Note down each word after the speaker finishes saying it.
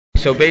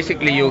So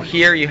basically, you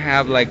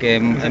have like a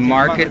Exactly,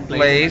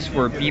 marketplace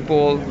for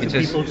people. It's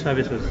just people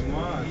services.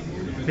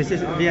 This is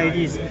the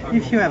idea is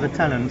if you have a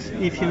talent,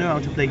 if you know how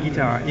to play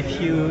guitar,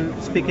 if you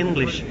speak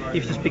English,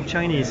 if you speak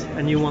Chinese,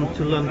 and you want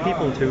to learn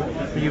people to,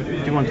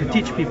 you want to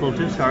teach people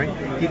to, sorry,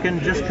 you can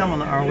just come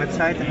on our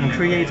website and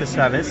create a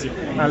service.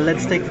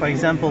 Let's take for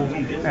example,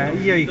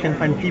 here you can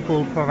find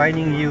people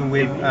providing you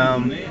with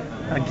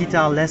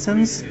guitar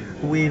lessons,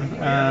 with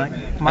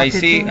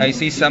marketing. I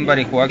see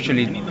somebody who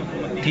actually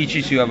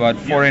teaches you about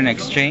foreign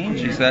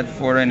exchange. Is that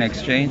foreign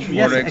exchange?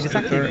 Yes, Forex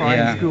exactly. tutor? Foreign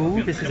Yeah.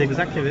 school. This is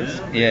exactly this.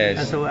 Yes.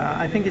 And so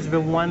I think it's the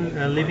one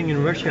living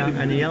in Russia,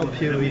 and he helps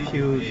you if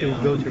you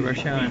go to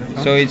Russia. And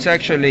So it's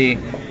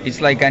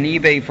like an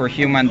eBay for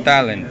human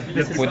talent.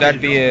 Would that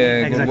be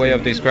a good way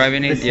of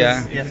describing it? This Yeah.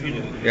 Is, yes.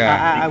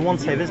 Yeah. I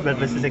won't say this, but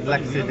this is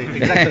exactly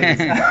this.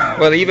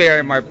 Well, eBay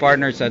are my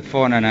partners at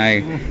phone, and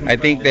I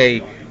think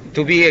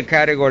to be a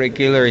category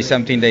killer is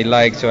something they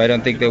like, so I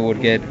don't think they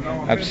would get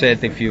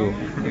upset if you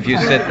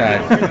said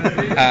that.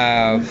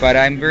 But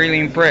I'm really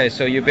impressed.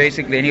 So you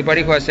basically,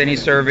 anybody who has any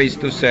surveys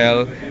to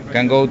sell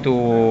can go to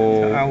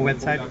our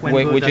website,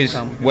 which is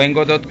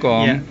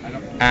wengo.com,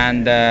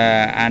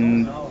 yeah.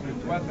 and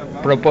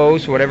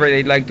propose whatever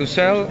they'd like to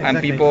sell, Exactly.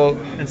 and people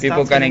can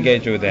selling,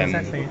 engage with them.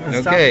 Exactly. And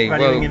Okay,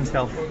 start well,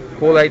 himself.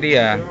 cool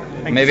idea.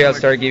 Thank Maybe you so I'll much.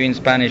 start giving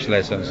Spanish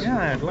lessons.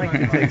 Yeah, I'd like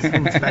to take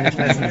some Spanish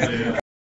lessons.